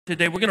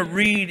Today. We're going to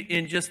read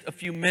in just a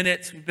few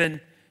minutes. We've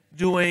been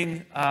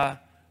doing a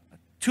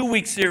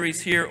 2-week series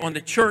here on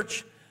the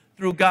church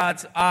through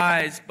God's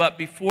eyes. But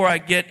before I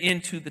get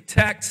into the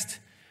text,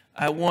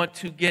 I want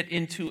to get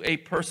into a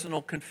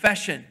personal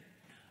confession.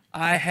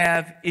 I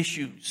have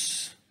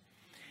issues.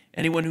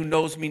 Anyone who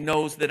knows me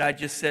knows that I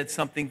just said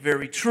something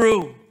very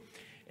true.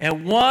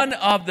 And one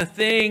of the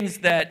things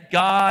that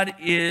God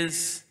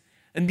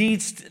I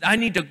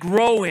need to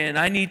grow in,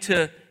 I need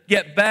to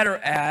get better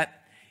at,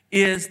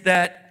 is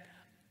that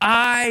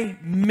I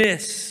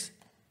miss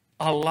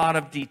a lot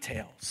of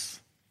details.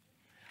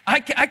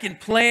 I can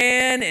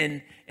plan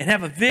and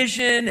have a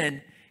vision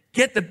and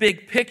get the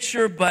big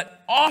picture,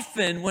 but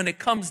often when it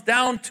comes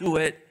down to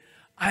it,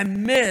 I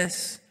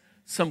miss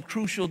some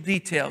crucial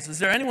details. Is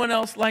there anyone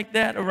else like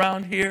that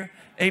around here?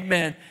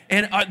 Amen.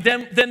 And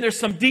then there's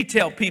some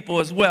detail people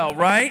as well,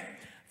 right?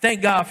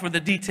 Thank God for the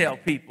detail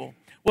people.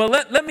 Well,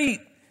 let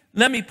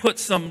me put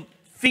some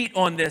feet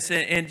on this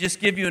and just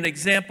give you an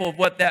example of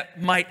what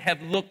that might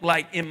have looked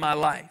like in my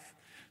life.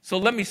 So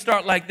let me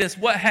start like this.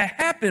 What had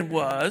happened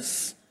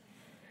was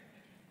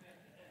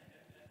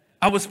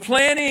I was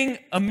planning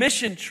a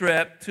mission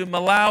trip to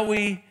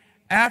Malawi,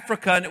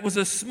 Africa, and it was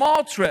a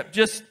small trip,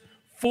 just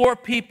 4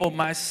 people,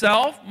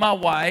 myself, my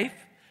wife,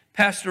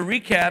 Pastor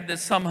Recab, that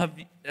some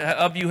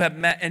of you have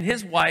met, and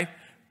his wife,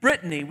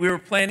 Brittany. We were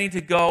planning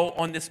to go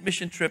on this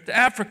mission trip to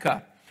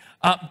Africa.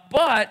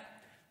 But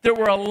there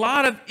were a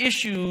lot of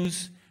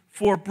issues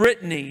for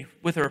Brittany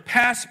with her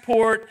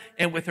passport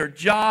and with her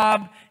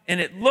job, and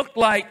it looked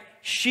like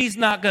she's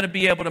not going to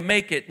be able to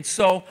make it. And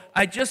so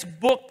I just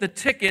booked the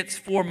tickets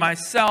for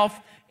myself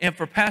and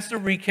for Pastor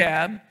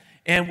Recab,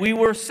 and we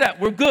were set.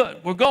 We're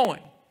good. We're going.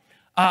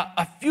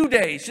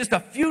 Just a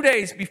few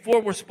days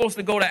before we're supposed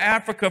to go to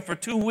Africa for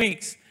 2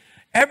 weeks,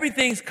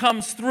 everything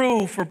comes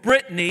through for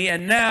Brittany,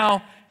 and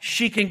now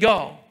she can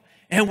go.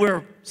 And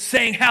we're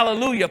saying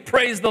hallelujah,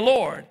 praise the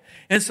Lord.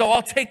 And so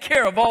I'll take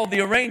care of all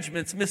the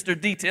arrangements, Mr.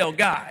 Detail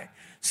Guy.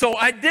 So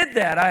I did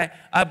that.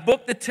 I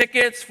booked the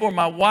tickets for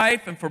my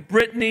wife and for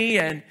Brittany,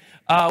 and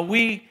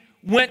we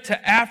went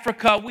to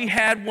Africa. We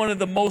had one of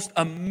the most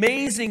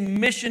amazing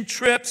mission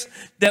trips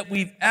that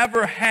we've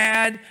ever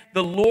had.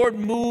 The Lord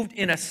moved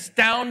in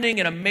astounding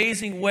and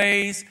amazing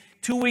ways.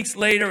 2 weeks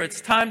later,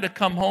 it's time to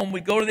come home.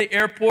 We go to the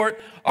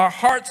airport. Our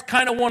hearts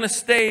kind of want to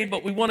stay,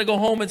 but we want to go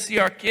home and see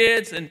our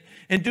kids and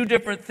do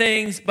different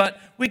things. But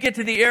we get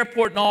to the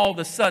airport, and all of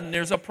a sudden,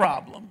 there's a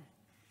problem.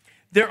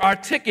 There are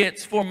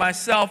tickets for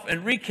myself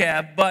and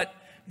Recab, but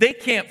they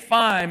can't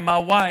find my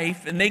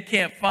wife, and they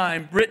can't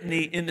find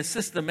Brittany in the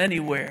system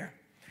anywhere.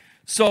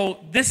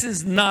 So this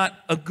is not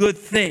a good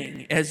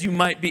thing, as you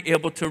might be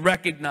able to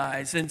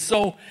recognize. And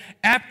so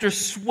after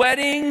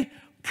sweating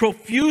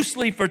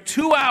profusely for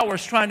 2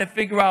 hours trying to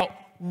figure out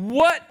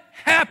what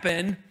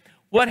happened,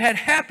 what had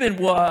happened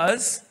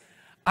was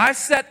I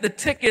set the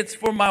tickets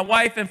for my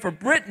wife and for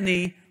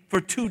Brittany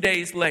for 2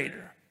 days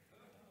later.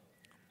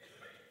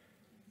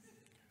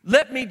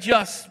 Let me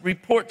just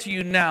report to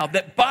you now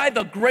that by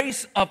the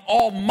grace of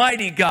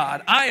Almighty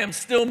God, I am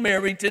still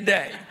married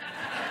today.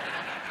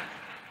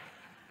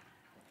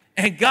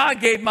 And God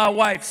gave my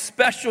wife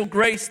special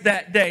grace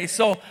that day.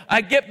 So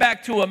I get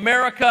back to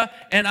America,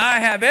 and I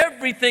have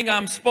everything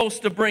I'm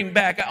supposed to bring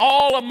back.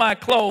 All of my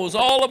clothes,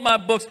 all of my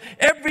books,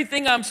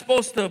 everything I'm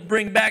supposed to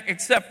bring back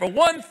except for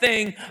one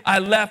thing. I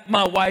left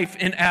my wife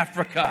in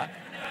Africa.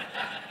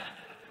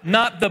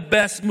 Not the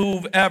best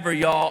move ever,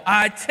 y'all.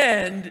 I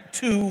tend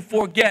to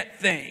forget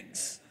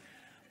things.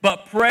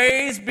 But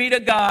praise be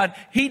to God,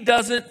 He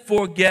doesn't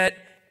forget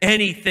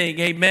anything.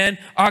 Amen.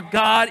 Our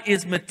God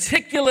is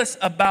meticulous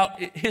about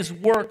His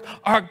work.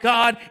 Our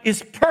God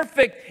is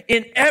perfect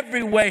in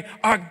every way.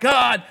 Our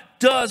God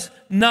does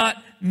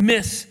not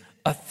miss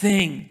a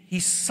thing.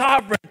 He's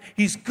sovereign.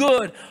 He's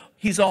good.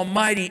 He's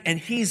almighty, and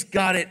He's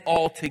got it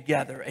all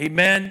together.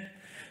 Amen.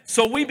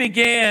 So we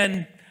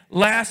began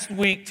last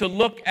week to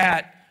look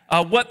at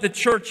what the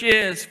church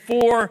is,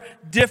 4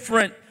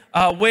 different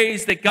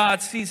ways that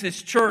God sees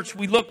His church.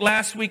 We looked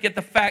last week at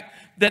the fact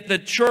that the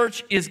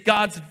church is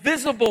God's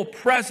visible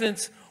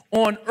presence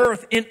on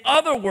earth. In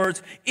other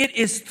words, it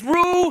is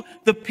through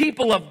the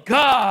people of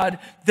God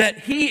that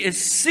He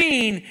is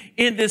seen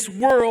in this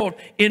world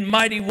in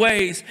mighty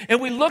ways.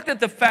 And we looked at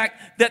the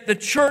fact that the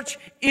church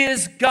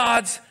is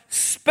God's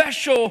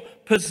special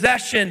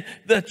possession.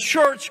 The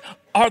church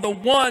are the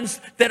ones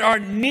that are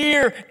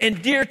near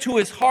and dear to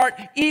His heart.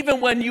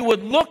 Even when you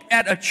would look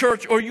at a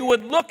church or you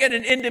would look at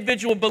an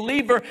individual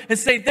believer and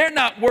say, they're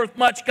not worth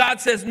much, God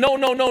says, no,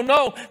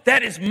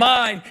 that is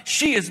mine.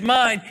 She is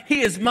mine.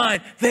 He is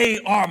mine. They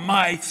are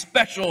my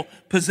special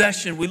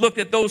possession. We looked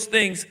at those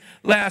things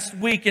last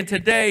week, and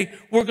today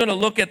we're going to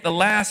look at the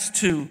last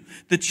 2.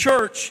 The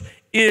church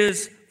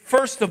is,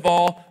 first of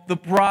all, the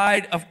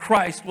bride of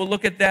Christ. We'll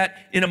look at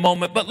that in a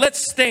moment. But let's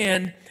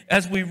stand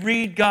as we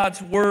read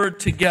God's word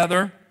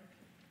together.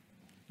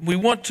 We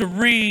want to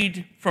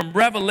read from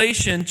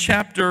Revelation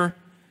chapter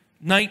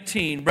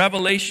 19.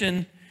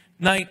 Revelation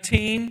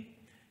 19,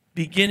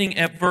 beginning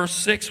at verse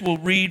 6. We'll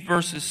read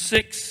verses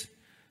 6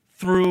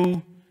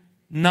 through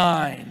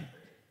 9.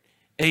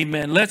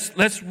 Amen.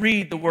 Let's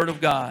read the word of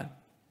God.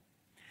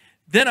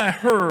 Then I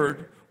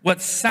heard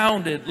what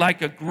sounded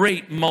like a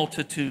great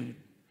multitude,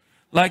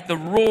 like the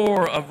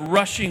roar of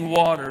rushing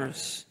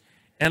waters,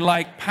 and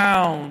like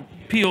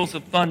peals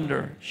of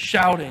thunder,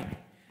 shouting,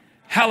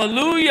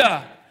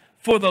 Hallelujah!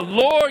 For the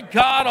Lord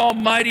God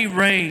Almighty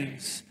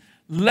reigns.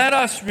 Let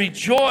us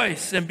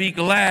rejoice and be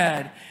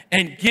glad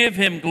and give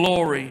him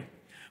glory.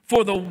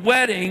 For the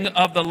wedding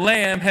of the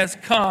Lamb has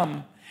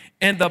come,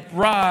 and the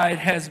bride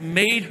has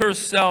made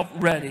herself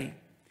ready.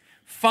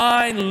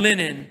 Fine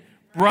linen,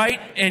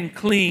 bright and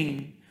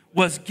clean,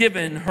 was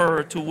given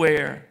her to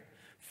wear.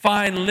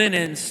 Fine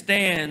linen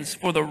stands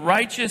for the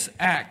righteous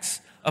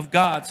acts of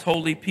God's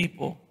holy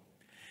people.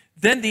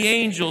 Then the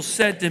angel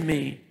said to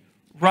me,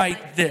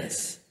 Write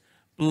this,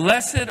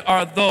 Blessed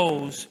are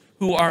those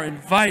who are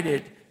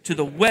invited to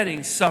the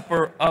wedding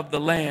supper of the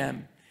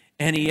Lamb.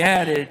 And he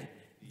added,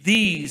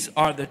 These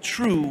are the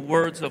true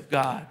words of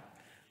God.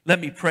 Let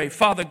me pray.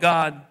 Father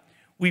God,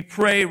 we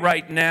pray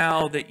right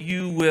now that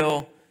you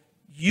will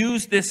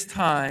use this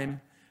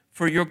time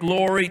for your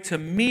glory to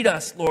meet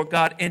us, Lord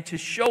God, and to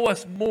show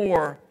us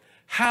more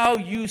how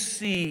you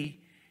see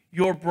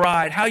your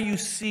bride, how you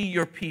see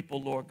your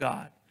people, Lord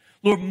God.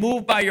 Lord,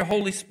 move by your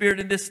Holy Spirit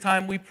in this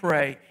time, we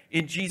pray,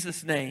 in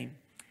Jesus' name.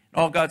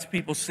 All God's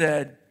people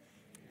said,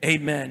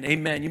 Amen.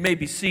 Amen. You may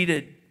be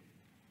seated.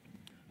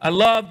 I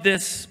love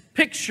this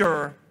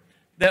picture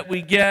that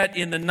we get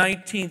in the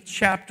 19th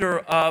chapter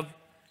of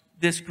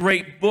this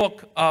great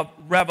book of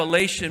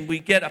Revelation. We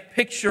get a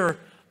picture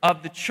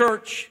of the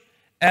church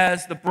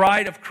as the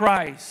bride of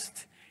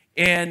Christ.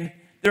 And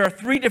there are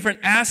three different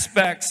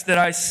aspects that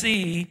I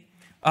see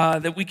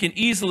that we can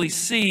easily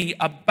see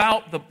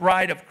about the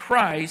bride of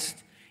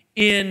Christ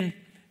in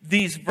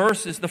these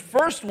verses. The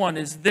first one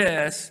is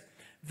this,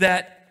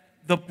 that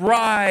the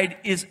bride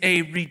is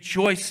a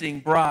rejoicing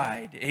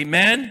bride.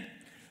 Amen?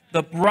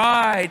 The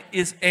bride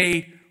is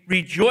a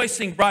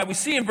rejoicing bride. We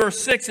see in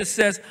verse 6, it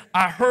says,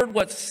 I heard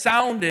what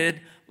sounded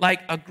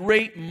like a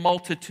great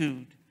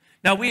multitude.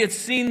 Now, we had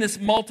seen this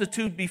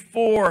multitude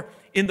before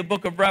in the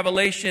book of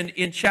Revelation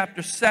in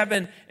chapter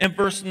 7 and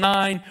verse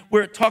 9,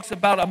 where it talks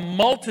about a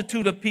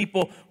multitude of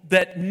people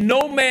that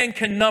no man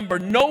can number,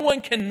 no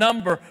one can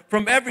number,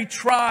 from every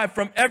tribe,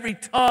 from every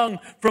tongue,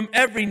 from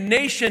every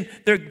nation.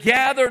 They're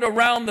gathered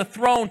around the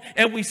throne,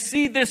 and we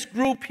see this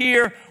group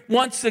here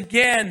once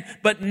again,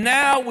 but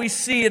now we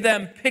see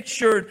them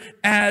pictured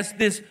as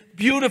this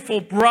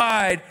beautiful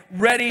bride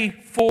ready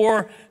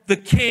for the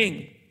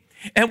king.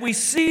 And we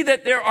see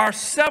that there are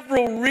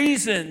several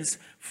reasons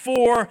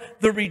for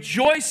the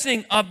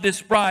rejoicing of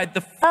this bride.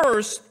 The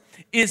first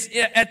is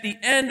at the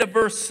end of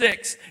verse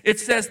 6. It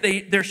says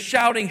they're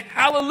shouting,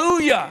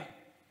 Hallelujah!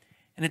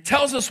 And it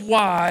tells us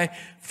why.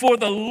 For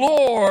the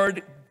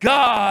Lord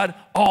God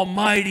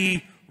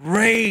Almighty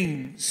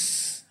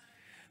reigns.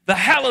 The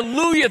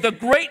hallelujah, the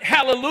great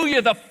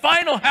hallelujah, the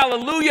final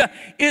hallelujah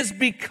is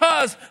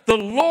because the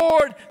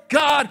Lord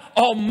God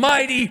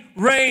Almighty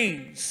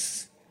reigns.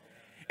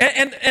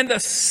 And the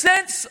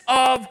sense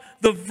of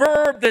the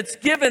verb that's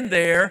given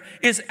there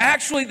is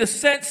actually the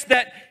sense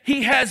that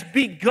he has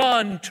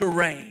begun to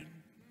reign.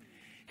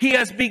 He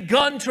has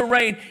begun to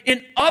reign.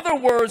 In other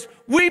words,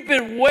 we've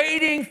been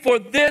waiting for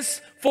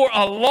this for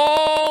a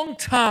long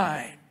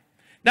time.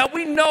 Now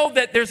we know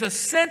that there's a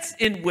sense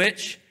in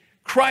which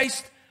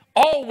Christ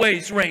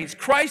always reigns.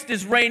 Christ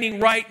is reigning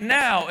right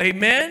now.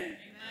 Amen?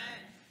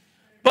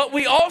 But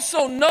we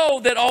also know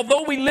that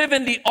although we live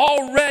in the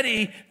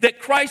already that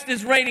Christ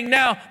is reigning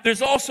now,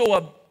 there's also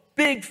a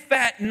big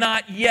fat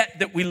not yet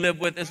that we live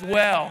with as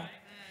well.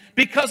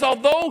 Because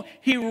although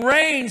he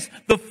reigns,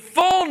 the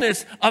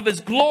fullness of his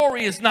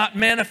glory is not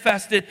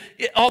manifested.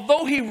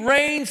 Although he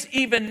reigns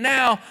even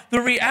now, the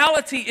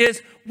reality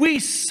is we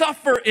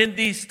suffer in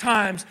these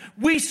times.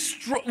 We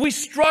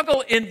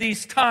struggle in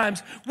these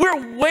times.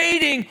 We're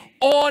waiting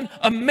on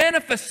a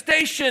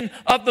manifestation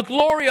of the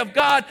glory of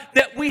God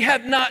that we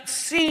have not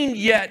seen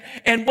yet.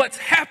 And what's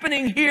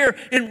happening here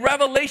in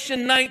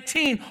Revelation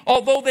 19,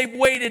 although they've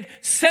waited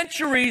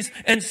centuries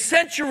and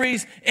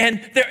centuries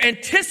and they're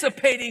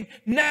anticipating,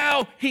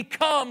 now he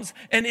comes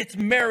and it's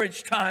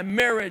marriage time,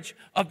 marriage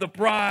of the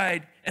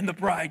bride and the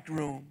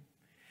bridegroom.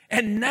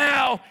 And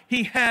now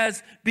he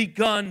has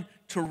begun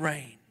to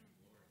reign.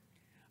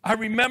 I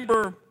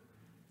remember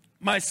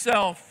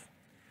myself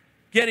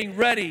getting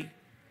ready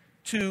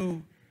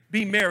to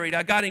be married.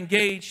 I got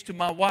engaged to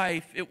my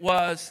wife. It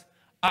was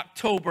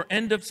October,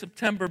 end of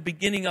September,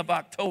 beginning of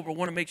October. I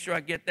want to make sure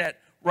I get that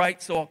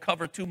right, so I'll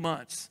cover 2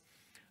 months.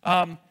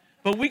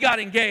 But we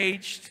got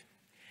engaged,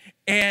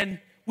 and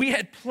we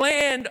had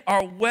planned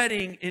our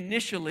wedding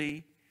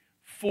initially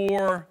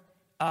for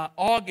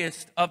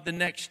August of the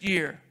next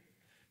year.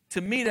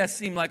 To me, that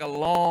seemed like a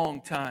long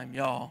time,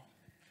 y'all.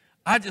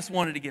 I just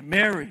wanted to get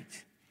married.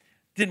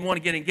 Didn't want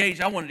to get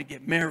engaged. I wanted to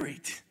get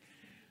married.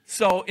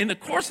 So in the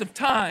course of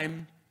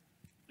time,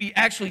 we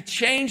actually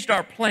changed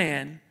our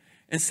plan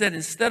and said,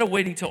 instead of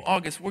waiting till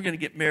August, we're going to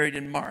get married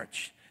in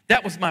March.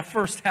 That was my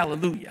first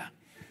hallelujah.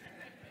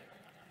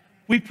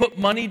 We put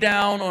money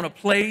down on a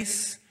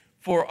place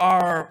for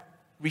our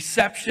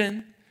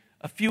reception.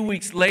 A few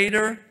weeks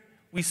later,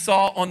 we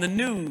saw on the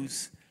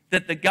news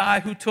that the guy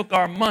who took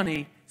our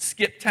money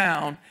skipped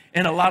town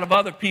and a lot of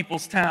other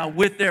people's town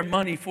with their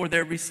money for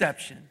their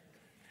reception.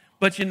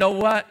 But you know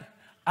what?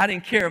 I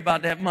didn't care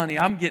about that money.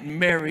 I'm getting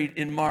married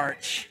in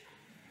March.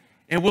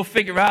 And we'll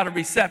figure out a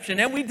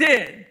reception. And we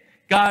did.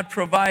 God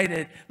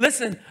provided.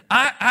 Listen,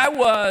 I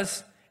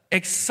was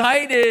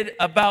excited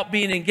about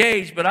being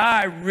engaged, but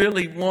I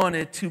really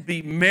wanted to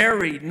be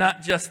married,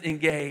 not just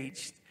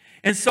engaged.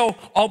 And so,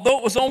 although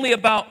it was only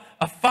about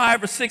a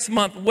 5 or 6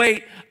 month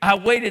wait, I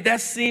waited.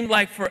 That seemed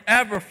like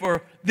forever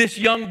for this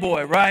young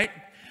boy, right?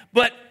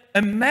 But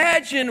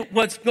imagine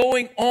what's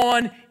going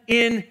on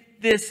in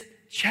this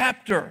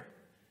chapter.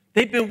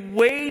 They've been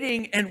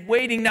waiting and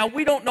waiting. Now,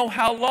 we don't know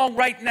how long.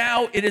 Right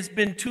now, it has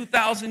been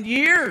 2,000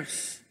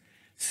 years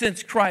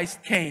since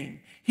Christ came.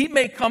 He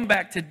may come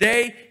back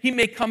today. He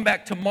may come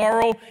back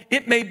tomorrow.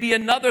 It may be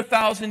another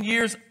 1,000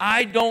 years.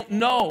 I don't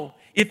know.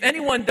 If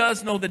anyone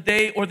does know the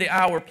day or the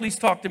hour, please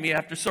talk to me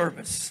after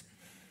service.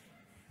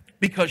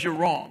 Because you're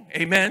wrong.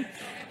 Amen?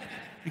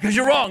 Because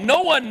you're wrong.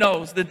 No one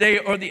knows the day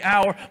or the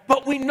hour.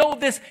 But we know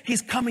this.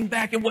 He's coming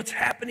back. And what's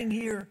happening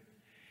here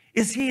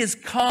is he has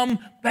come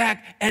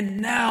back. And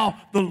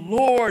now the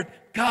Lord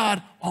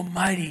God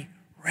Almighty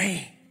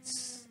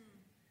reigns.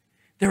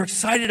 They're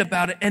excited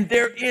about it. And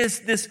there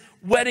is this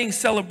wedding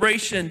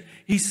celebration.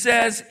 He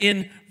says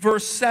in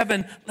verse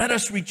 7, let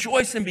us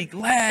rejoice and be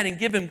glad and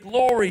give him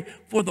glory,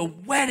 for the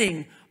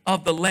wedding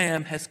of the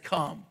Lamb has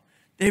come.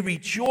 They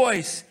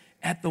rejoice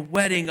at the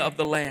wedding of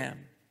the Lamb.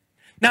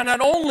 Now,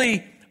 not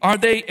only are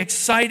they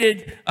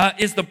excited,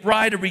 is the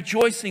bride a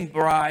rejoicing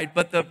bride,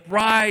 but the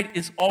bride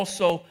is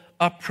also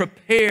a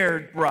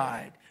prepared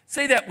bride.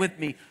 Say that with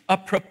me, a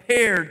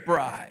prepared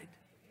bride.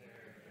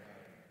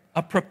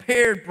 A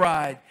prepared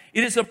bride.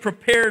 It is a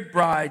prepared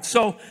bride.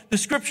 So the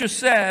scripture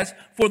says,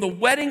 for the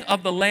wedding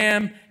of the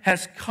Lamb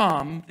has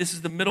come. This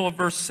is the middle of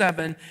verse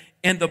 7.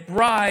 And the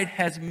bride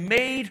has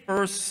made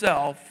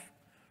herself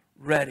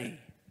ready.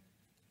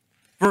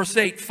 Verse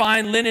 8,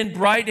 fine linen,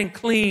 bright and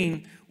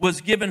clean,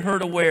 was given her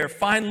to wear.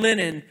 Fine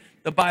linen,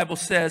 the Bible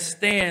says,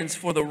 stands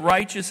for the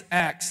righteous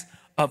acts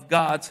of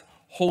God's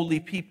holy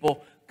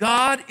people.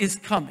 God is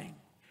coming.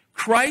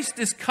 Christ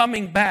is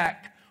coming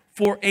back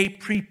for a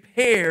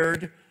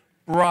prepared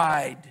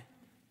bride.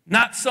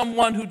 Not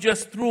someone who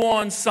just threw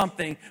on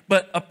something,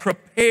 but a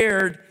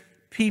prepared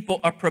people,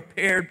 a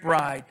prepared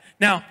bride.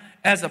 Now,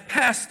 as a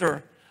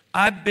pastor,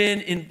 I've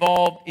been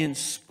involved in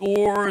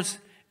scores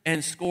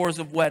and scores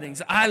of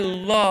weddings. I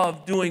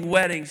love doing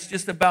weddings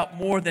just about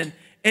more than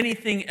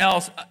anything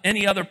else,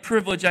 any other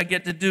privilege I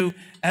get to do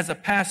as a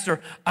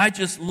pastor. I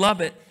just love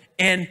it.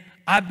 And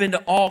I've been to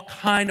all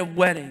kind of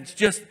weddings,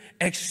 just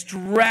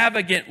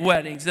extravagant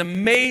weddings,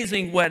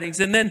 amazing weddings,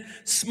 and then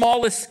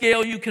smallest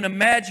scale you can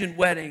imagine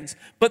weddings.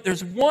 But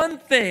there's one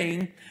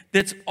thing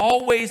that's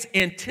always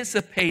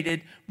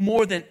anticipated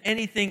more than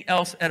anything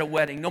else at a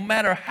wedding. No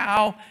matter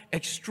how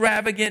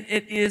extravagant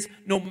it is,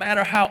 no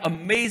matter how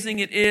amazing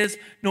it is,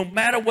 no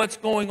matter what's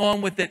going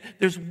on with it,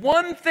 there's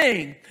one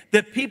thing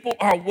that people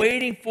are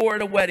waiting for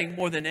at a wedding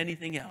more than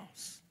anything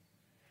else.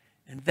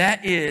 And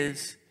that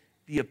is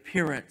the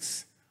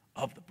appearance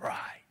of the bride.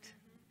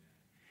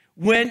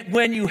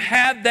 When you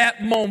have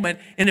that moment,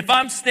 and if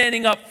I'm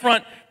standing up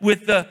front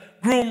with the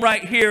groom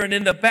right here and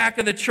in the back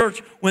of the church,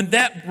 when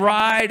that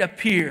bride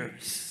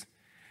appears,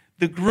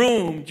 the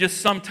groom just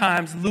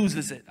sometimes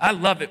loses it. I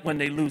love it when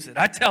they lose it.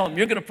 I tell them,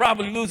 you're going to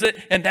probably lose it,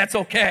 and that's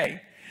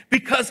okay.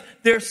 Because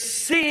they're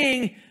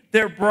seeing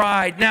their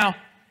bride. Now,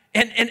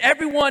 and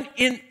everyone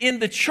in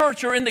the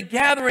church or in the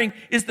gathering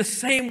is the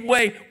same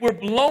way. We're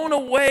blown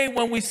away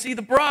when we see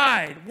the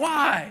bride.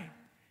 Why?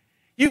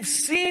 You've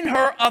seen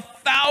her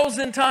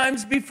 1,000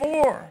 times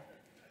before.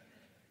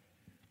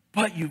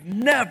 But you've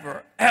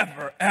never,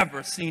 ever,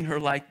 ever seen her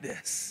like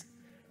this.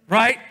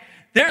 Right?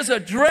 There's a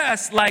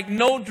dress like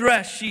no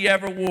dress she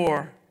ever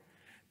wore.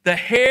 The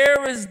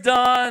hair is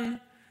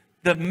done.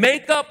 The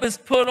makeup is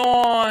put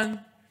on.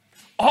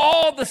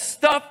 All the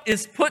stuff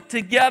is put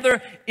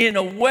together in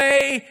a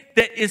way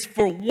that is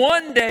for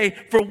one day,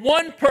 for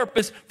one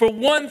purpose, for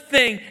one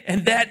thing,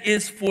 and that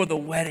is for the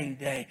wedding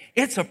day.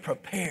 It's a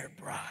prepared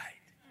bride.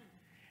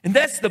 And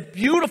that's the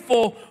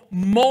beautiful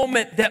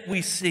moment that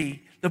we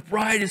see. The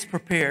bride is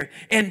prepared.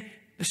 And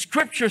the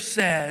scripture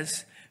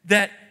says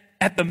that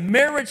at the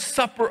marriage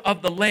supper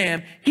of the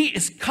Lamb, he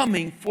is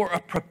coming for a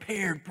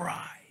prepared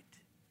bride.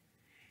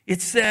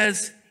 It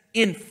says,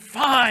 in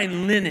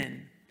fine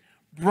linen,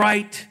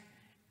 bright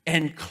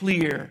and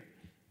clear,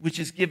 which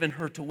is given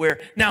her to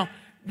wear. Now,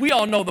 we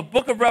all know the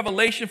book of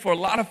Revelation for a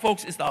lot of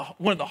folks is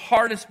one of the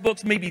hardest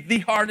books, maybe the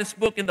hardest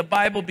book in the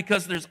Bible,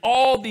 because there's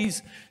all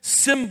these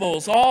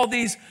symbols, all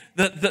these,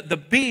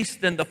 the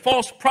beast and the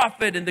false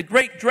prophet and the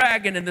great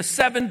dragon and the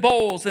 7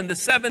 bowls and the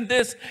 7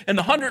 this and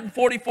the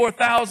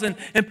 144,000.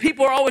 And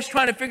people are always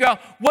trying to figure out,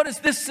 what does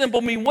this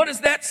symbol mean? What does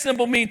that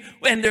symbol mean?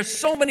 And there's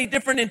so many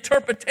different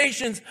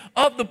interpretations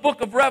of the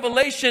book of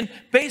Revelation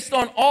based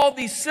on all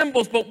these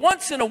symbols. But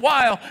once in a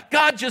while,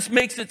 God just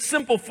makes it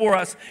simple for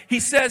us. He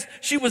says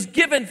she was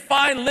given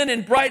fine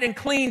linen, bright and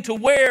clean to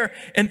wear.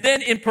 And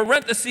then in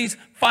parentheses,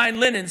 fine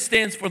linen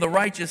stands for the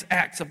righteous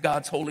acts of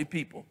God's holy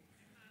people.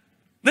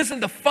 Listen,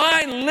 the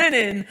fine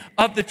linen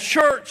of the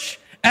church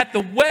at the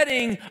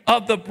wedding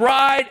of the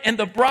bride and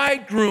the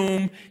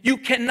bridegroom, you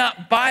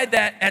cannot buy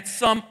that at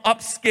some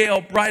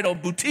upscale bridal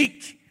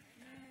boutique.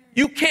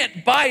 You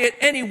can't buy it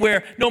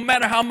anywhere, no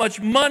matter how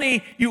much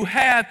money you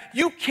have.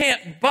 You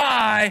can't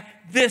buy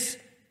this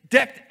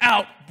decked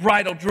out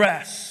bridal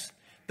dress.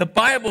 The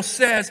Bible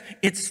says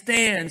it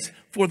stands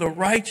for the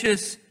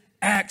righteous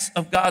acts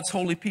of God's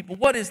holy people.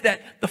 What is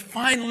that? The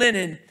fine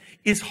linen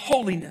is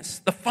holiness.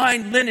 The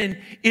fine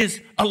linen is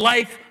a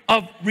life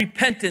of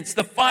repentance.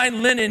 The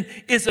fine linen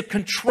is a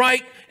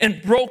contrite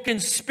and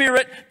broken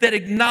spirit that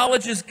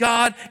acknowledges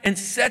God and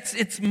sets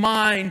its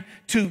mind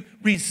to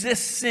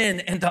resist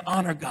sin and to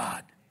honor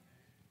God.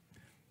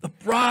 The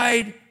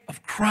bride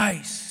of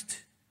Christ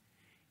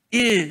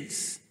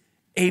is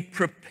a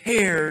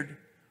prepared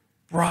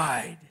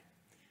bride.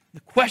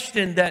 The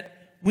question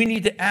that we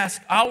need to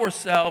ask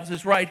ourselves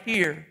is right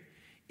here.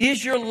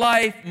 Is your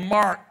life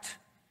marked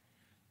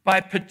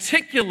by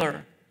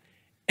particular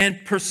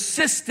and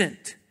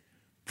persistent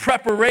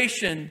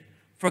preparation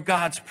for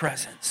God's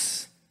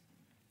presence?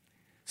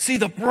 See,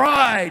 the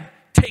bride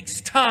takes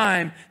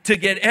time to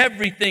get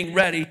everything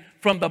ready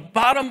from the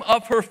bottom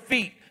of her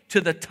feet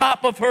to the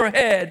top of her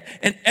head,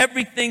 and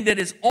everything that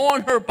is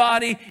on her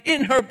body,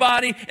 in her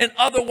body, and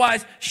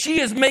otherwise. She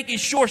is making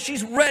sure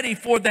she's ready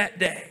for that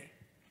day.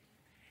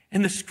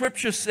 And the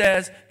scripture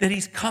says that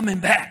he's coming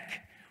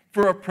back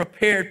for a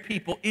prepared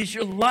people. Is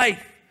your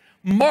life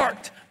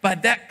marked by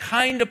that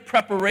kind of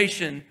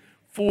preparation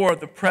for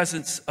the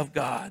presence of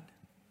God?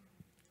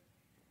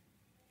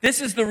 This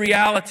is the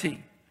reality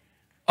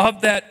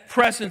of that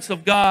presence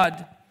of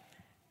God.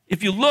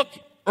 If you look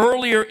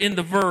earlier in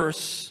the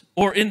verse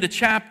or in the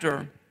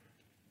chapter,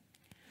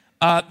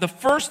 the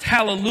first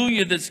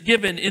hallelujah that's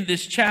given in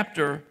this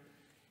chapter,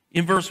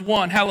 in verse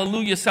 1,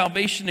 hallelujah,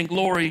 salvation and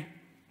glory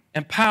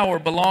and power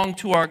belong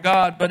to our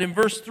God. But in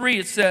verse 3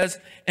 it says,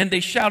 and they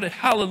shouted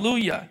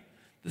hallelujah.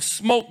 The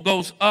smoke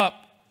goes up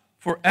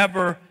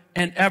forever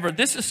and ever.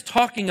 This is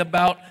talking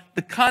about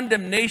the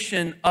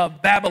condemnation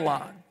of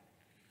Babylon.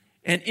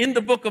 And in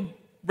the book of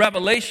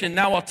Revelation,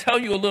 now I'll tell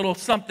you a little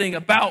something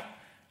about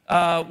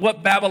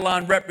what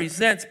Babylon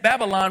represents.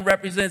 Babylon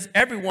represents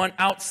everyone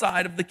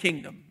outside of the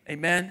kingdom.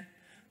 Amen?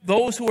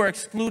 Those who are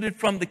excluded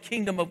from the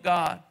kingdom of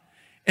God.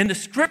 And the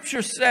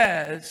scripture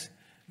says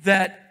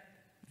that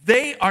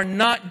they are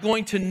not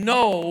going to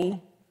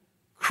know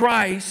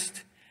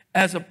Christ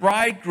as a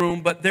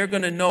bridegroom, but they're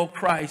going to know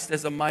Christ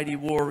as a mighty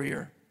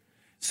warrior.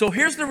 So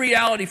here's the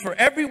reality for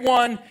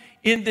everyone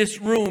in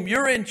this room.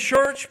 You're in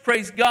church,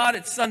 praise God,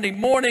 it's Sunday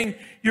morning,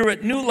 you're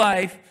at New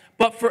Life,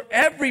 but for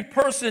every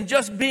person,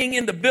 just being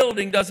in the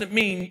building doesn't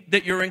mean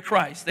that you're in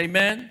Christ,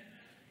 amen?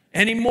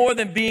 Any more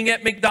than being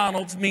at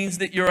McDonald's means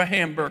that you're a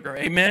hamburger,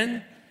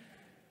 amen?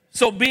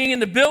 So being in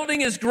the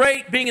building is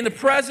great, being in the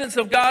presence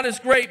of God is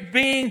great,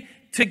 being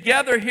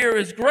together here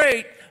is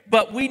great,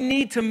 but we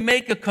need to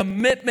make a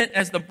commitment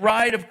as the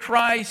bride of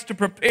Christ to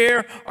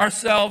prepare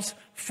ourselves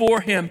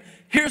for him.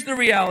 Here's the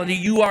reality.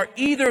 You are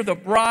either the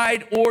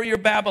bride or you're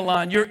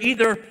Babylon. You're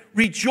either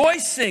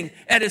rejoicing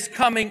at his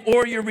coming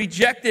or you're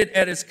rejected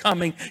at his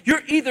coming.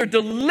 You're either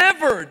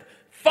delivered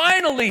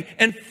finally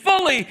and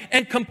fully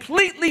and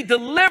completely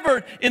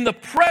delivered in the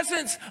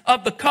presence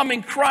of the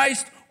coming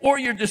Christ, or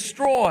you're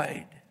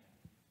destroyed.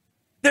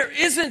 There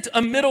isn't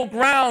a middle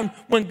ground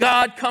when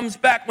God comes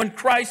back, when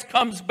Christ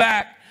comes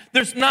back.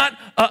 There's not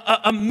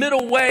a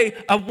middle way,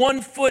 a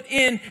 1 foot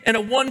in and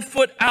a 1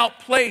 foot out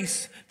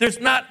place. There's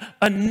not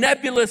a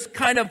nebulous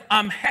kind of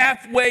I'm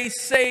halfway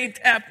saved,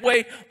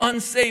 halfway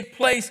unsaved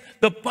place.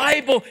 The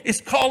Bible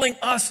is calling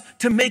us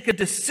to make a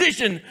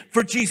decision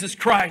for Jesus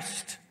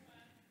Christ.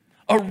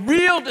 A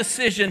real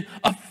decision,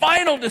 a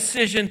final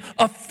decision,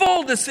 a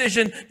full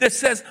decision that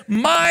says,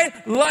 my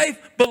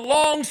life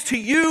belongs to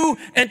you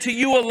and to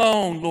you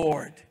alone,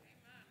 Lord.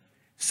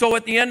 So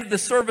at the end of the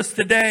service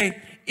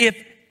today,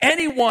 if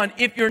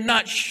you're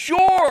not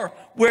sure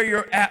where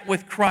you're at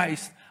with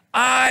Christ,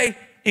 I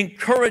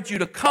encourage you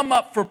to come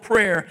up for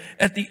prayer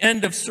at the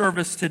end of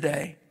service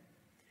today.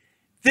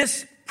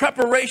 This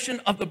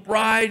preparation of the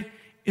bride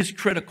is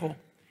critical.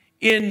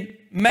 In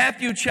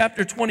Matthew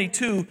chapter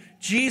 22,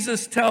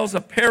 Jesus tells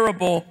a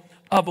parable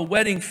of a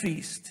wedding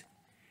feast.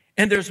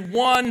 And there's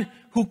one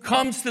who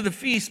comes to the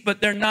feast, but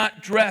they're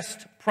not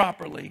dressed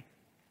properly.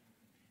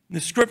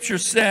 The scripture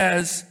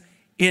says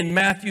in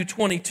Matthew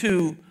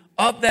 22,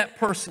 of that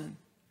person,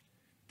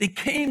 They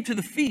came to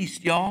the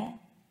feast, y'all.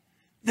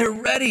 They're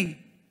ready,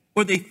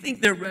 or they think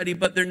they're ready,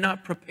 but they're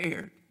not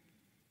prepared.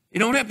 They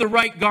don't have the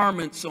right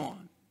garments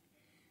on.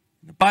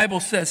 The Bible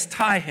says,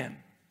 tie him,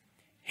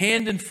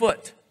 hand and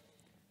foot,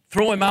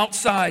 throw him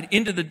outside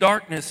into the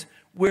darkness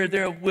where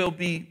there will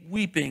be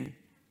weeping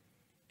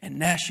and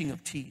gnashing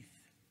of teeth.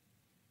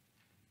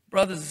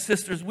 Brothers and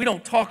sisters, we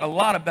don't talk a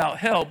lot about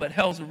hell, but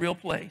hell's a real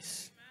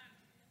place.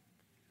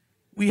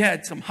 We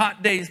had some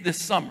hot days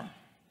this summer,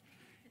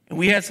 and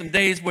we had some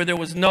days where there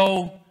was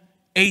no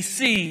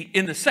AC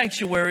in the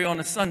sanctuary on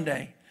a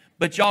Sunday,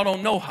 but y'all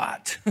don't know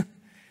hot.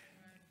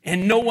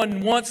 And no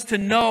one wants to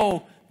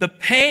know the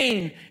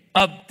pain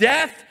of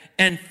death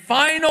and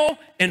final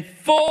and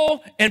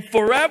full and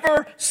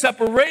forever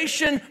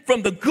separation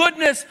from the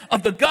goodness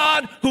of the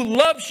God who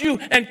loves you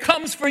and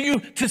comes for you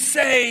to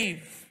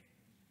save.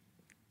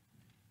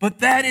 But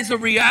that is a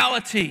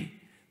reality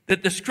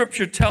that the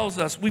scripture tells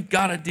us we've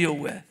got to deal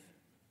with.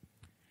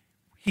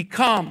 He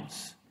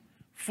comes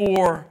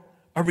for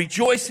a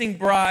rejoicing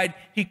bride.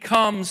 He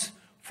comes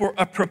for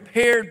a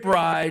prepared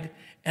bride.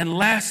 And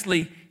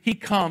lastly, he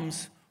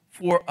comes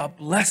for a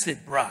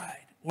blessed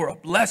bride or a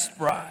blessed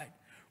bride.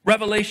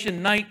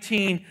 Revelation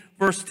 19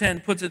 verse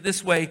 10 puts it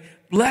this way: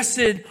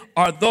 blessed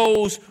are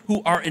those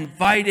who are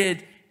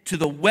invited to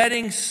the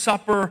wedding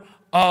supper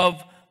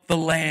of the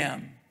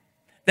Lamb.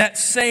 That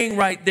saying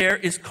right there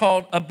is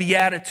called a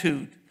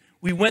beatitude.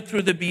 We went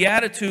through the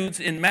Beatitudes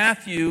in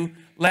Matthew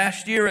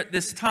last year at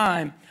this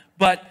time,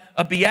 but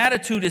a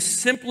beatitude is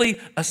simply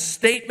a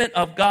statement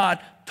of God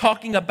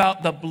talking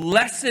about the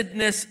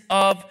blessedness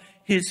of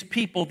his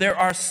people. There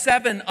are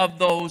 7 of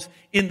those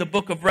in the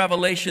book of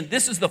Revelation.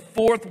 This is the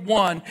 4th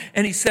one,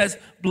 and he says,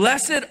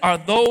 blessed are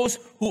those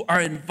who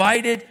are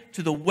invited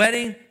to the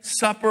wedding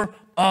supper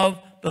of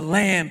the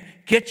Lamb.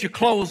 Get your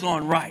clothes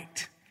on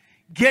right.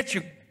 Get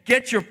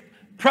your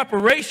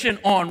preparation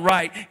on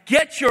right.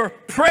 Get your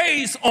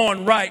praise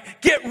on right.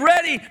 Get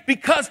ready,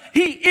 because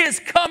he is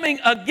coming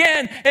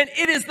again, and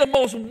it is the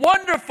most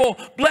wonderful,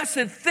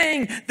 blessed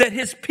thing that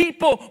his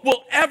people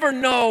will ever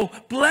know.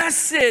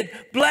 Blessed,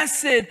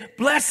 blessed,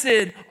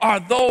 blessed are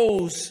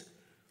those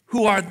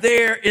who are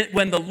there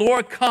when the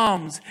Lord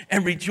comes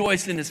and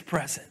rejoice in his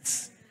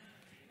presence.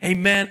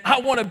 Amen.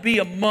 I want to be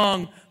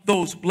among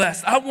those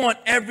blessed. I want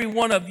every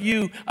one of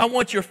you, I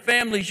want your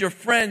families, your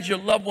friends, your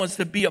loved ones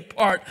to be a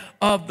part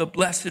of the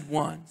blessed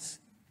ones.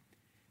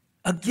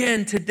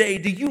 Again today,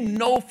 do you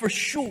know for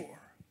sure?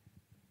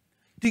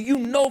 Do you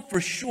know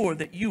for sure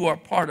that you are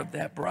part of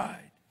that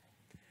bride?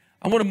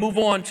 I want to move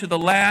on to the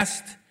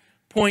last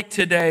point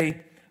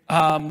today.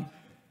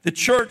 The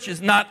church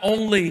is not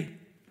only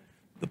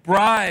the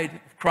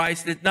bride of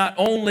Christ, it not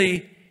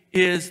only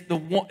is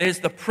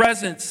the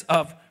presence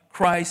of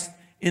Christ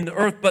in the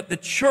earth, but the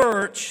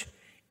church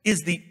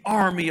is the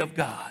army of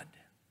God.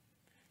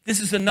 This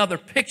is another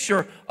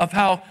picture of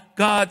how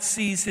God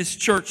sees his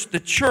church.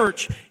 The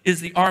church is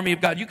the army of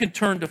God. You can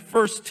turn to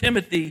 1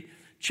 Timothy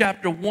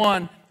chapter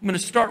 1. I'm going to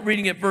start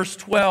reading at verse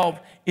 12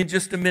 in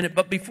just a minute.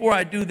 But before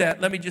I do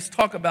that, let me just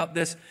talk about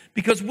this,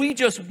 because we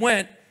just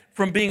went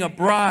from being a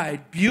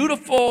bride,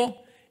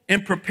 beautiful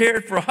and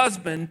prepared for a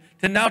husband,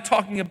 to now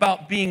talking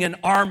about being an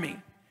army,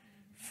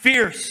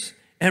 fierce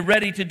and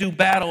ready to do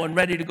battle and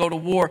ready to go to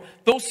war.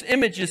 Those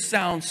images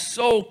sound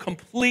so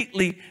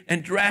completely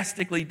and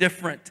drastically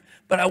different.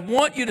 But I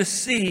want you to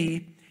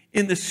see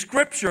in the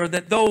scripture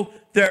that though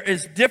there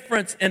is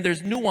difference and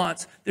there's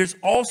nuance, there's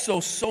also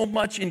so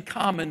much in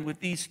common with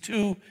these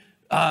two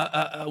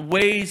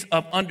ways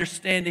of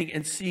understanding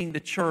and seeing the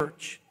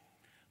church.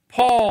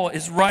 Paul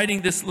is writing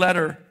this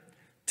letter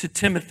to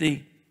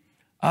Timothy.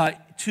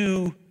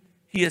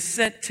 He has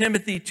sent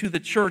Timothy to the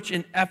church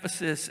in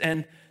Ephesus,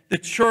 and the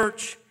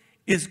church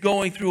is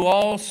going through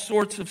all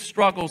sorts of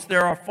struggles.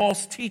 There are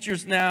false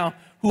teachers now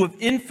who have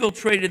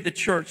infiltrated the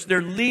church.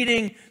 They're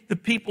leading the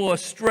people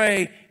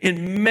astray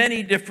in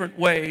many different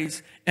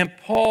ways. And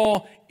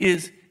Paul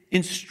is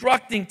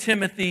instructing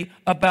Timothy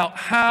about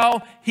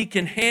how he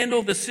can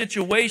handle the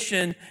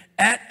situation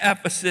at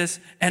Ephesus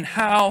and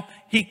how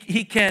he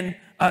can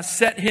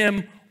set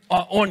him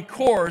on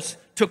course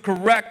to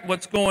correct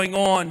what's going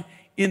on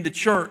in the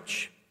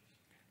church.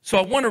 So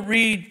I want to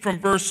read from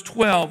verses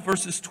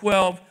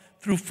 12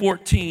 through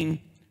 14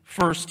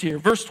 first here.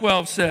 Verse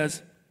 12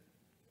 says,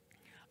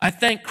 I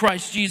thank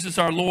Christ Jesus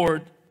our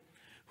Lord,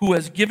 who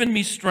has given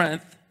me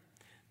strength,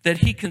 that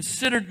he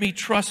considered me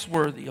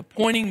trustworthy,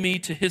 appointing me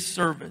to his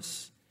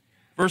service.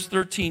 Verse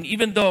 13,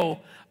 even though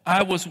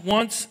I was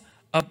once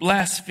a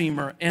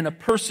blasphemer and a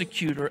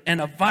persecutor and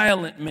a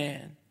violent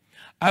man,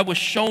 I was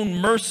shown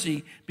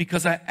mercy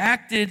because I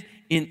acted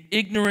in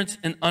ignorance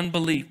and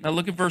unbelief. Now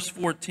look at verse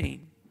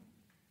 14.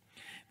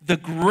 The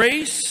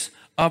grace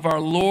of our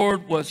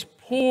Lord was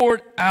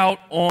poured out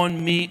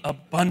on me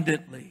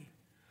abundantly,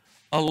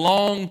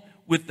 along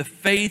with the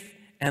faith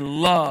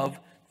and love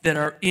that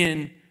are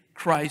in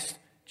Christ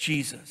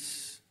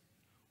Jesus.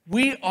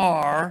 We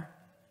are,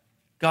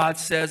 God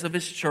says of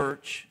his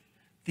church,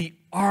 the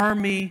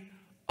army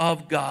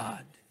of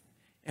God.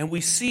 And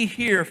we see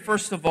here,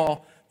 first of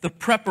all, the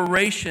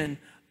preparation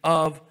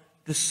of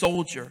the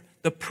soldier.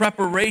 The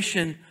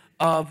preparation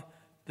of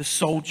the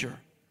soldier.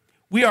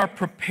 We are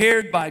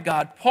prepared by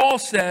God. Paul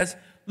says,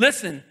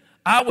 listen,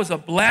 I was a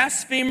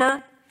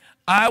blasphemer.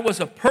 I was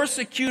a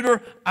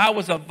persecutor. I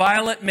was a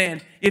violent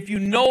man. If you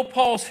know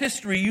Paul's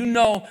history, you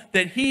know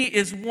that he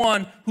is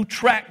one who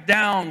tracked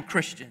down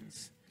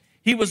Christians.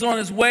 He was on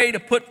his way to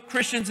put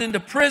Christians into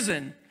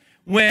prison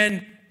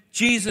when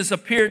Jesus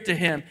appeared to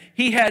him.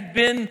 He had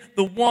been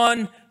the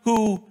one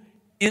who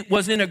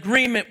was in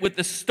agreement with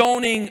the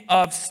stoning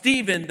of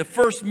Stephen, the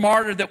first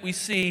martyr that we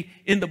see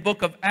in the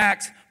book of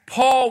Acts.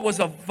 Paul was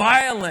a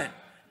violent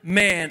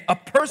man, a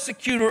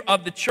persecutor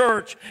of the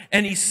church,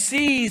 and he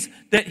sees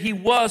that he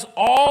was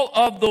all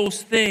of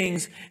those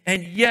things,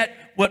 and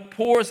yet what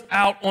pours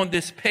out on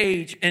this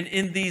page and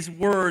in these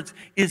words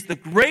is the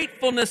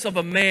gratefulness of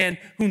a man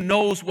who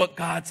knows what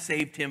God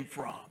saved him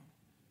from.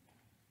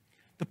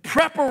 The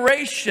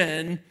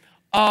preparation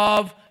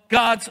of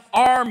God's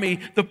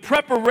army, the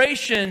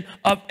preparation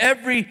of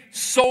every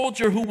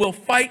soldier who will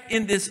fight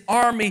in this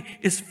army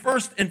is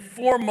first and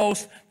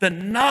foremost the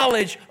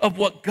knowledge of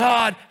what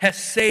God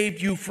has saved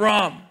you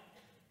from.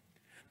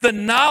 The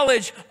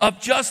knowledge of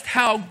just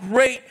how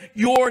great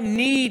your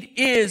need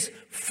is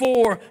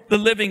for the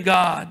living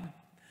God.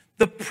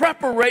 The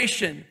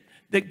preparation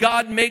that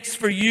God makes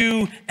for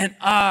you and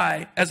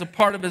I as a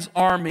part of his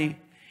army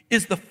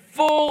is the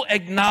full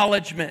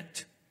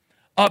acknowledgement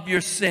of your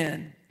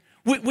sin.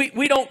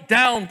 We don't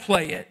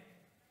downplay it.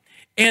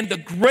 And the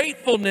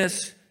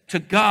gratefulness to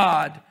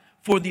God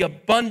for the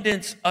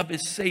abundance of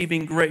his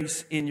saving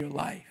grace in your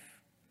life.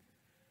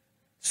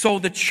 So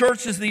the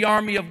church is the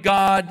army of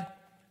God,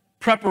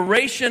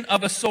 preparation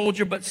of a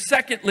soldier. But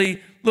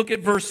secondly, look at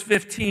verse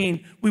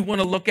 15. We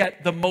want to look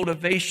at the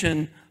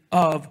motivation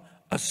of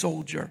a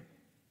soldier.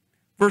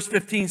 Verse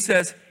 15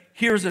 says,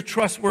 here's a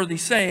trustworthy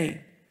saying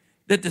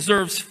that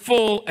deserves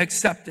full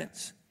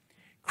acceptance.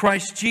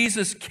 Christ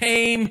Jesus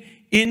came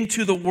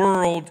into the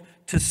world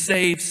to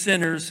save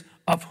sinners,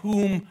 of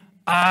whom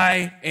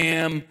I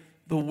am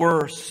the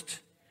worst.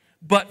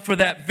 But for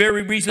that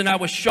very reason I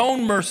was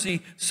shown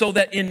mercy, so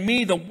that in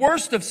me, the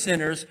worst of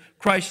sinners,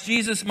 Christ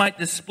Jesus might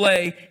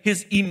display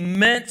his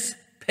immense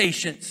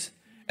patience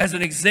as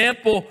an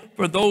example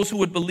for those who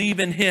would believe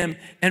in him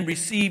and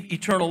receive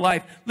eternal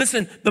life.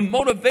 Listen, the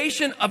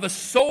motivation of a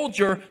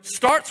soldier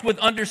starts with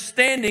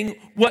understanding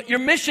what your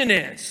mission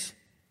is.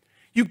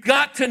 You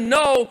got to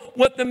know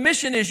what the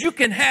mission is. You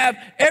can have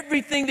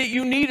everything that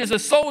you need as a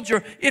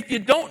soldier. If you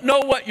don't know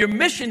what your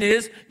mission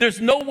is, there's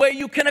no way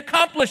you can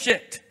accomplish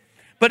it.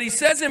 But he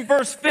says in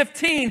verse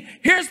 15,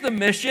 here's the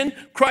mission.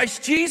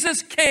 Christ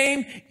Jesus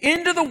came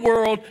into the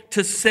world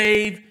to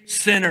save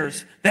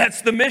sinners.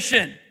 That's the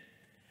mission.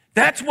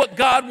 That's what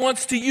God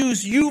wants to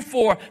use you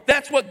for.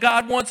 That's what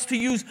God wants to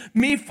use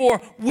me for.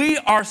 We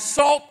are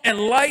salt and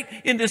light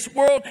in this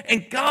world,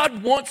 and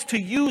God wants to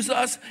use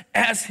us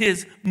as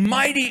his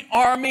mighty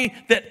army,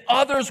 that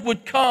others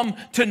would come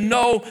to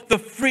know the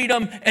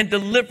freedom and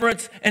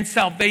deliverance and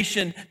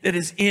salvation that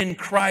is in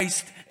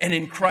Christ and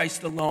in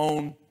Christ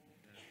alone.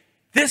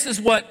 This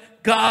is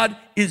what God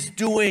is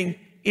doing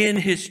in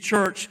his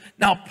church.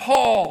 Now,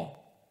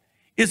 Paul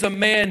is a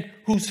man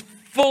who's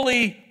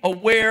fully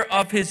aware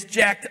of his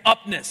jacked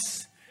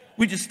upness.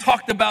 We just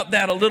talked about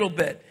that a little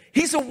bit.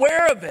 He's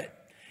aware of it.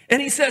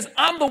 And he says,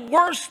 I'm the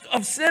worst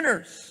of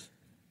sinners.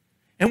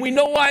 And we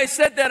know why I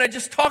said that. I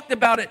just talked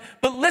about it.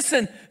 But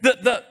listen,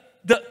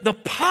 the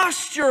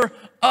posture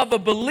of a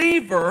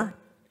believer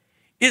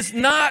is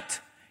not,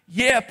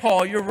 yeah,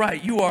 Paul, you're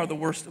right. You are the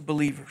worst of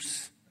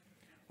believers.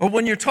 Or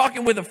when you're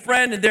talking with a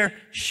friend and they're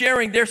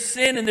sharing their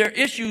sin and their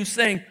issues,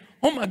 saying,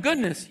 oh my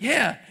goodness,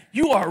 yeah,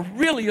 you are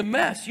really a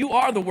mess. You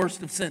are the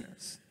worst of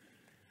sinners.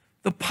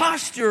 The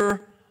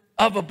posture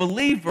of a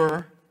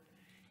believer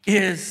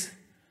is,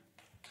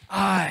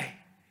 I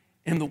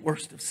am the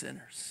worst of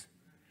sinners.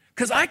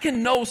 Because I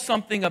can know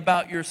something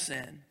about your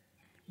sin.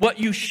 What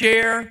you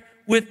share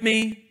with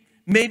me,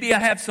 maybe I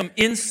have some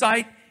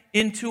insight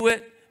into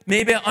it.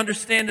 Maybe I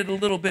understand it a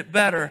little bit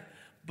better.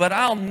 But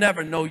I'll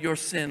never know your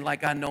sin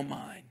like I know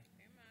mine.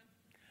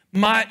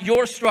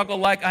 Your struggle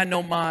like I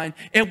know mine.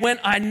 And when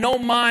I know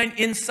mine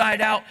inside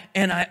out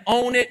and I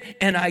own it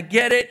and I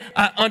get it,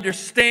 I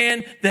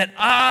understand that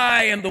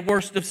I am the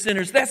worst of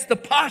sinners. That's the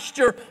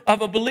posture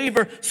of a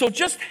believer. So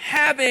just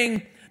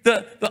having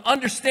the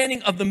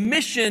understanding of the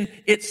mission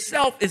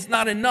itself is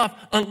not enough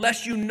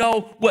unless you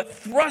know what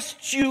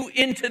thrusts you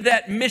into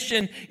that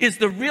mission is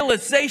the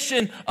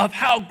realization of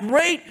how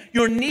great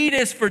your need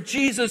is for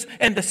Jesus,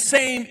 and the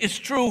same is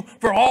true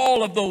for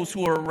all of those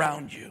who are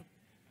around you.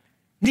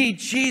 Need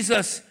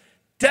Jesus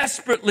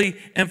desperately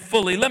and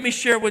fully. Let me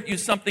share with you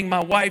something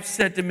my wife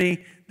said to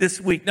me this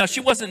week. Now,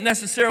 she wasn't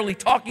necessarily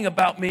talking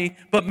about me,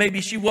 but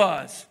maybe she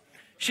was.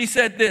 She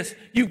said this: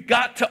 you've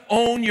got to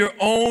own your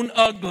own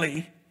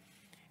ugly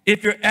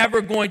if you're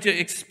ever going to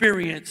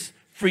experience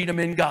freedom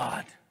in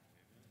God.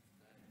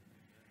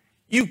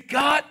 You've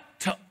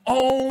got to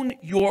own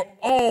your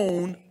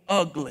own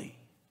ugly.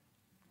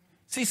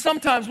 See,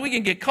 sometimes we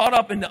can get caught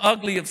up in the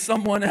ugly of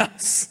someone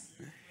else,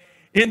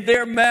 in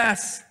their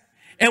mess.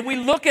 And we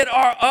look at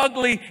our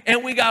ugly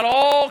and we got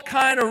all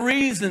kind of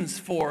reasons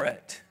for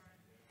it.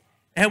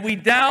 And we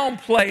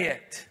downplay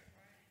it.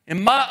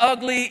 And my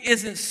ugly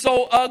isn't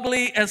so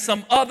ugly as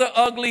some other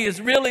ugly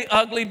is really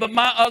ugly, but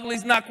my ugly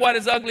is not quite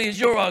as ugly as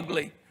your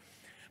ugly.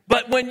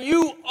 But when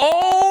you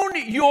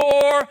own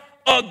your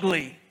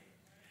ugly,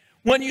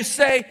 when you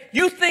say,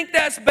 you think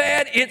that's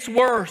bad, it's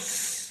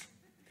worse.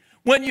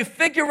 When you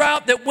figure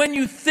out that when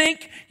you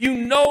think you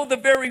know the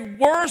very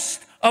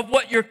worst of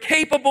what you're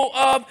capable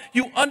of,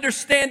 you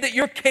understand that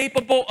you're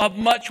capable of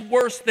much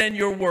worse than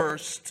your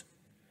worst.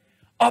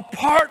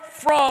 Apart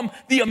from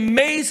the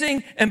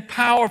amazing and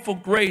powerful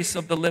grace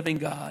of the living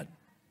God.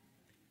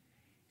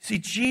 See,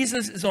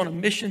 Jesus is on a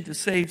mission to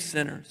save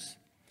sinners.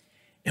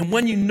 And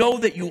when you know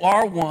that you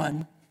are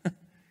one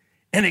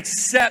and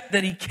accept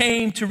that he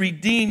came to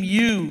redeem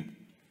you,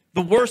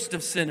 the worst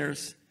of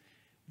sinners,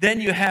 then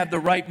you have the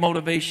right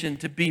motivation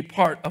to be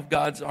part of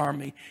God's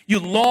army. You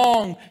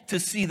long to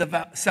see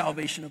the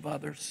salvation of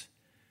others.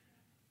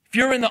 If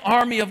you're in the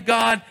army of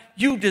God,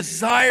 you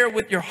desire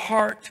with your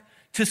heart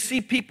to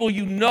see people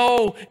you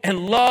know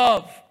and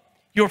love,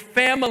 your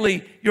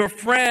family, your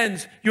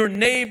friends, your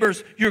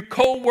neighbors, your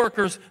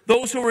co-workers,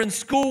 those who are in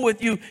school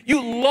with you.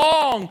 You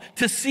long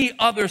to see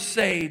others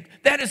saved.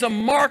 That is a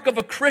mark of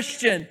a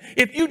Christian.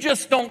 If you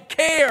just don't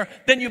care,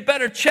 then you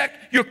better check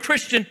your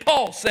Christian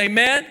pulse.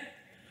 Amen?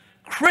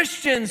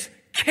 Christians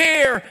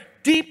care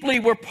deeply.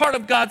 We're part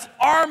of God's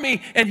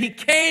army, and he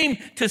came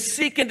to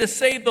seek and to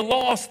save the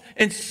lost,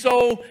 and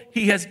so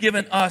he has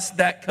given us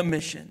that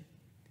commission.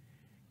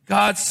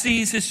 God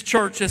sees his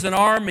church as an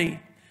army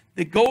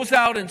that goes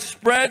out and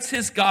spreads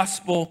his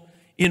gospel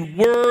in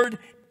word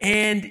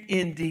and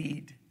in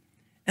deed.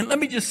 And let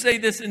me just say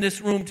this in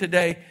this room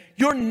today.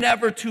 You're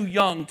never too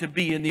young to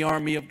be in the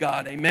army of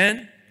God. Amen?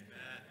 Amen.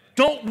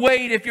 Don't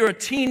wait if you're a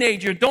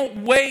teenager.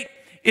 Don't wait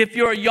if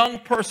you're a young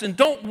person.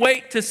 Don't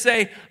wait to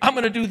say, I'm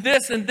going to do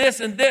this and this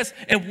and this,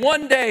 and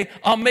one day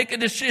I'll make a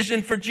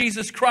decision for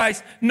Jesus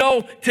Christ.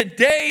 No,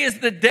 today is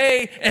the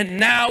day and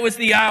now is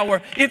the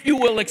hour. If you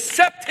will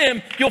accept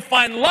him, you'll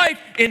find life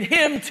in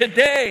him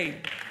today.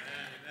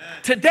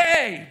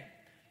 Amen.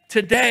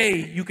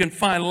 Today you can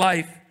find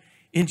life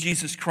in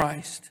Jesus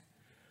Christ.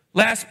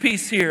 Last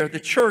piece here, the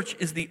church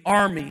is the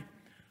army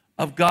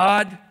of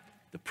God,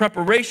 the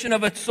preparation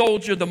of a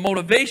soldier, the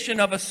motivation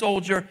of a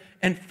soldier,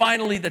 and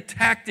finally the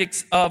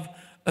tactics of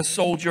a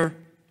soldier.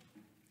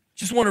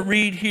 Just want to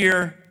read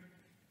here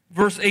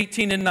verse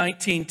 18 and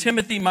 19.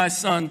 Timothy, my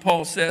son,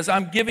 Paul says,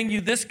 I'm giving you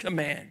this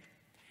command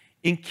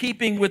in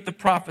keeping with the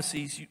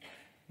prophecies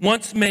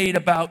once made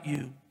about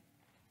you,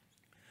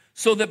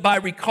 so that by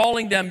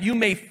recalling them you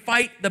may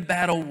fight the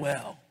battle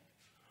well,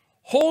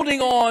 holding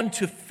on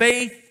to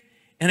faith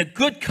and a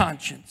good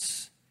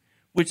conscience,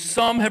 which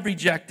some have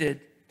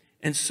rejected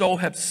and so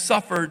have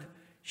suffered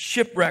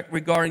shipwreck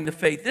regarding the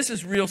faith. This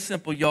is real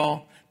simple,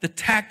 y'all. The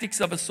tactics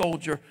of a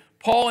soldier.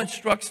 Paul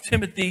instructs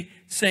Timothy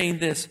saying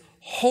this: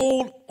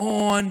 hold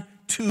on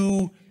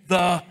to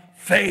the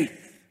faith.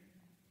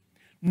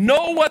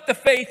 Know what the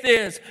faith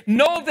is.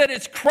 Know that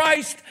it's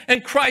Christ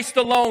and Christ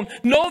alone.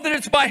 Know that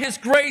it's by his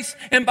grace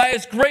and by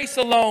his grace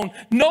alone.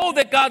 Know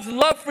that God's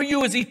love for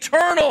you is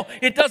eternal.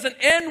 It doesn't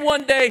end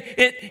one day.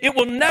 It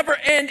will never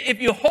end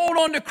if you hold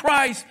on to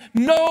Christ.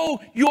 Know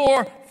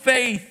your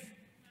faith.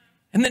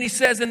 And then he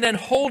says, and then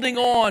holding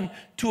on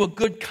to a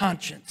good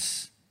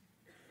conscience.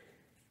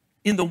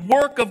 In the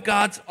work of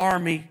God's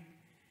army,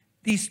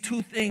 these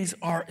two things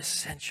are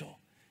essential.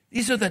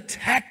 These are the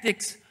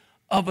tactics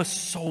of a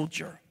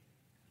soldier.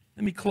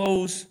 Let me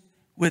close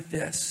with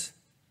this.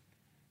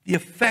 The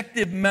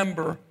effective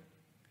member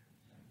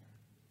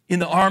in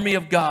the army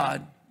of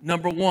God,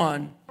 number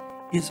one,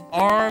 is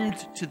armed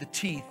to the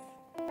teeth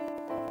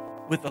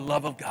with the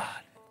love of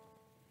God.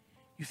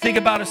 You think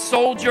about a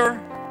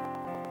soldier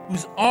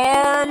who's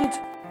armed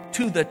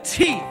to the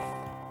teeth.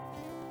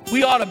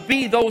 We ought to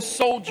be those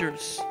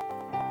soldiers,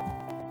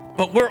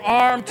 but we're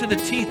armed to the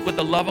teeth with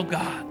the love of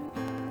God.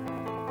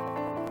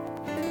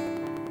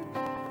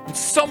 When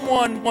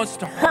someone wants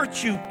to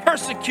hurt you,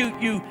 persecute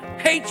you,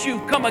 hate you,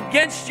 come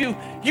against you,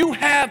 you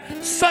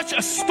have such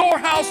a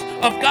storehouse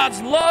of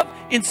God's love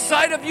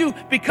inside of you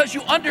because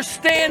you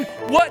understand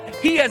what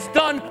he has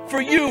done for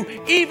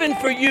you, even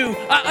for you.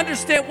 I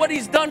understand what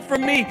he's done for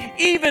me,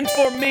 even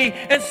for me.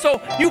 And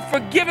so you've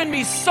forgiven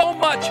me so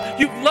much.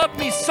 You've loved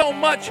me so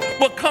much.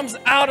 What comes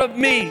out of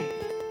me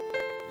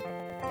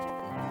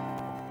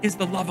is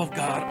the love of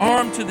God,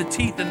 armed to the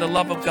teeth in the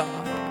love of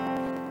God,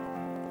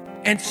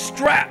 and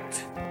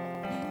strapped.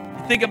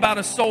 Think about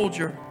a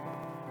soldier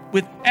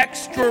with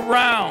extra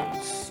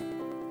rounds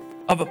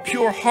of a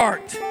pure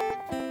heart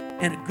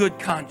and a good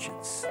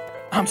conscience.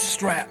 I'm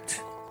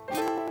strapped.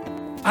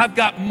 I've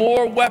got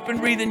more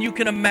weaponry than you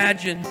can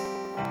imagine.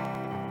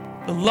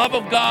 The love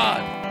of God,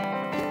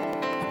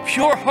 a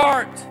pure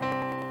heart,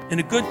 and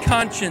a good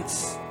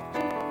conscience.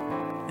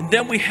 And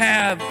then we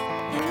have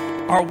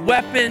our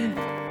weapon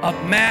of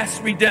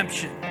mass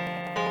redemption.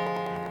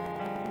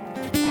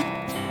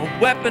 A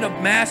weapon of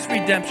mass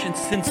redemption,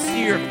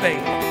 sincere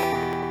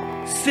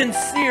faith.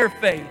 Sincere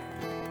faith.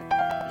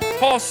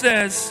 Paul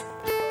says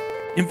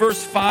in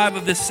verse 5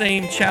 of this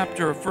same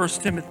chapter of 1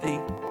 Timothy,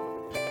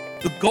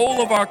 the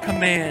goal of our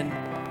command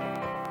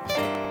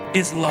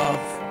is love,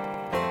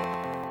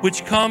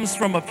 which comes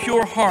from a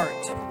pure heart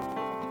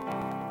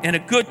and a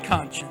good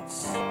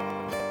conscience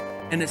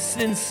and a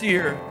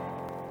sincere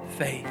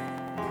faith.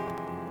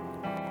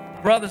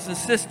 Brothers and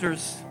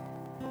sisters,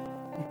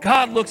 when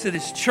God looks at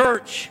his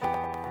church,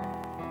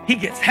 he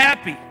gets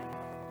happy.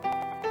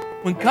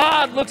 When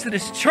God looks at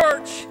his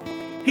church,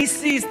 he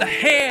sees the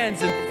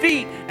hands and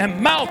feet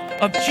and mouth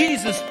of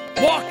Jesus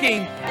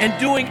walking and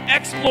doing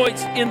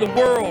exploits in the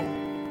world.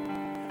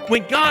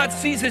 When God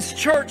sees his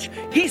church,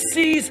 he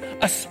sees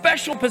a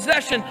special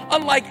possession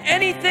unlike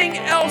anything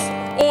else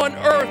on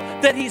earth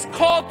that he's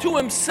called to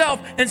himself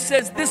and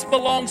says, this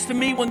belongs to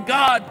me. When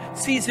God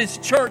sees his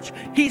church,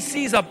 he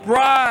sees a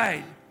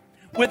bride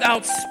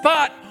without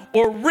spot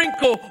or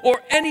wrinkle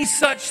or any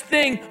such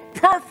thing,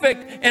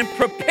 perfect and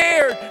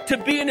prepared to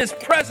be in his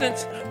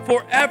presence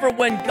forever.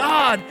 When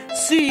God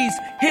sees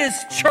his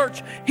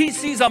church, he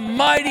sees a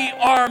mighty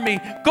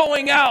army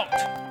going out.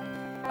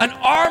 An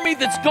army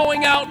that's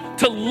going out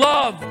to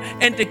love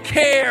and to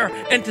care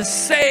and to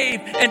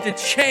save and to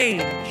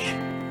change.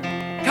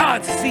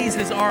 God sees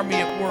his army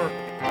at work.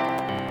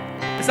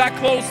 As I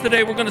close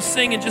today, we're going to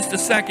sing in just a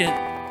second.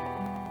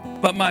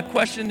 But my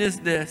question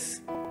is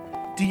this: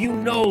 do you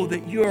know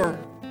that you're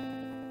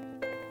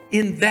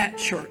in that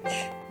church?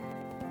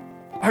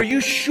 Are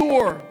you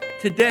sure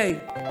today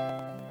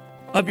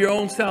of your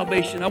own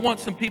salvation? I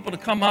want some people to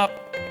come up.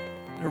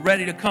 They're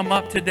ready to come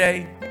up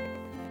today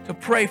to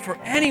pray for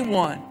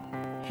anyone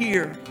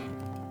here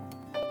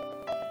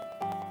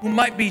who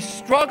might be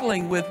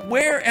struggling with,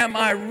 where am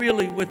I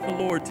really with the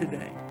Lord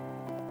today?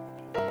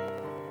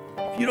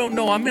 If you don't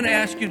know, I'm going to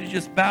ask you to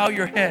just bow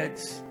your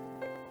heads.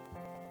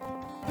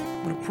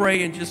 I'm going to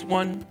pray in just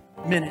 1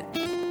 minute.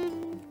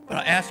 But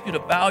I ask you to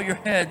bow your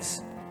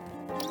heads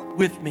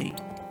with me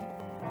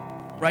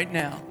right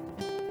now.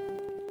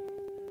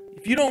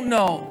 If you don't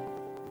know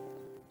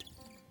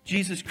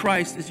Jesus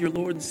Christ as your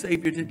Lord and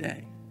Savior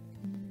today,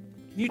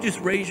 can you just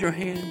raise your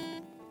hand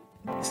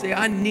and say,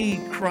 I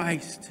need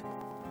Christ.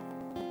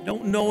 I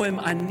don't know him,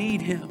 I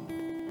need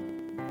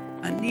him.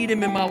 I need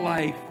him in my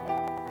life.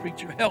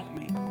 Preacher, help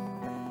me.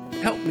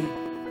 Help me.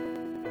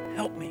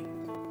 Help me.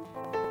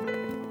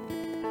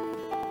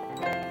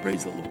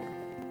 Praise the Lord.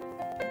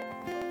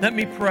 Let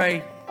me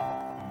pray.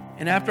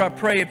 And after I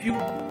pray, if you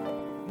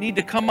need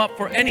to come up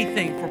for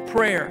anything, for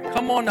prayer,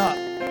 come on up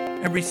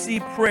and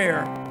receive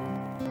prayer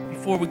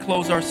before we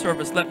close our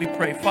service. Let me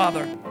pray.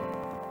 Father,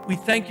 we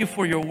thank you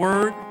for your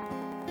word.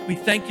 We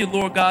thank you,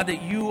 Lord God,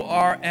 that you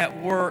are at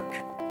work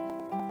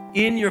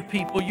in your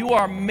people. You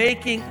are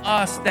making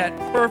us that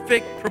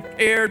perfect,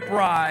 prepared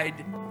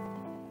bride,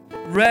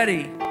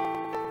 ready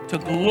to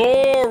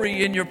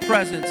glory in your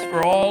presence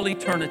for all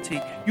eternity.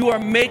 You are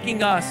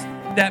making us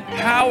that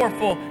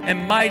powerful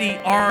and mighty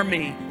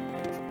army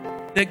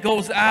that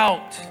goes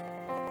out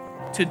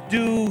to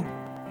do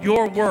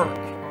your work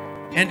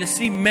and to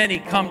see many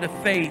come to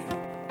faith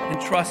and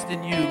trust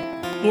in you.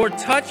 Lord,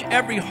 touch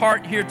every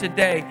heart here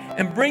today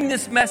and bring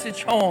this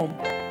message home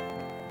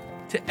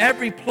to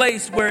every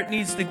place where it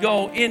needs to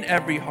go in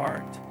every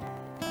heart.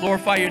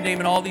 Glorify your name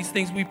in all these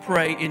things we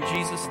pray in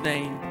Jesus'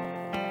 name.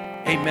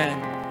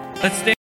 Amen. Let's stand.